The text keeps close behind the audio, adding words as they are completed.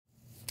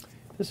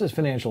This is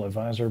financial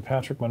advisor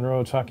Patrick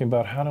Munro talking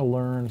about how to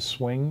learn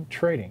swing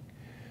trading.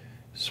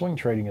 Swing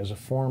trading is a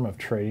form of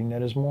trading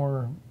that is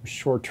more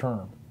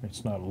short-term.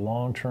 It's not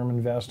long-term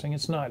investing.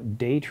 It's not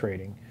day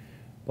trading,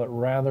 but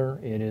rather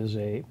it is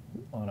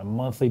on a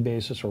monthly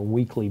basis or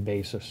weekly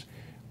basis,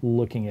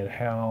 looking at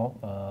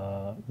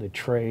how the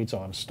trades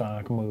on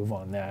stock move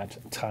on that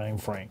time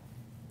frame.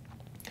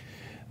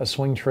 A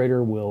swing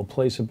trader will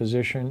place a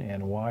position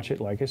and watch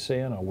it, like I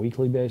say, on a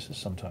weekly basis,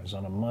 sometimes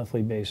on a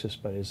monthly basis,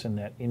 but it's in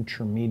that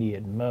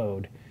intermediate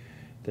mode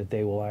that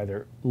they will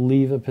either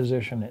leave a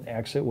position and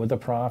exit with a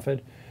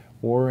profit,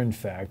 or in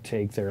fact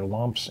take their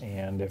lumps,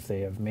 and if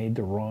they have made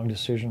the wrong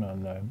decision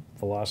on the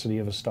velocity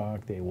of a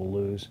stock, they will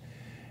lose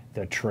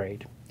the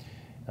trade.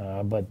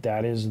 But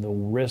that is the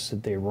risk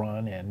that they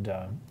run, and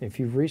if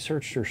you've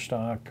researched your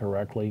stock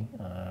correctly,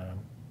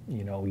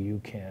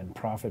 you can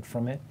profit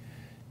from it,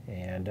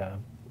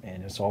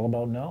 and it's all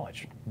about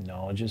knowledge.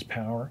 Knowledge is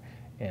power,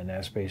 and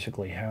that's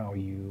basically how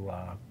you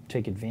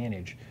take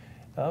advantage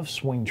of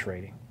swing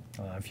trading.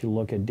 If you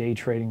look at day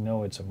trading,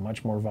 though, it's a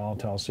much more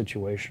volatile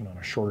situation on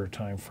a shorter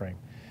time frame.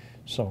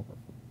 So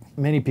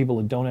many people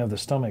that don't have the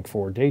stomach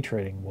for day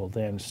trading will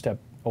then step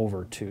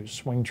over to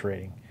swing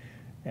trading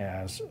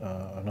as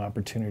an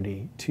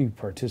opportunity to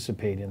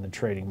participate in the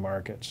trading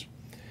markets.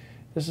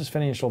 This is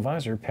financial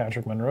advisor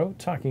Patrick Munro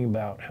talking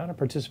about how to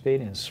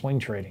participate in swing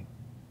trading.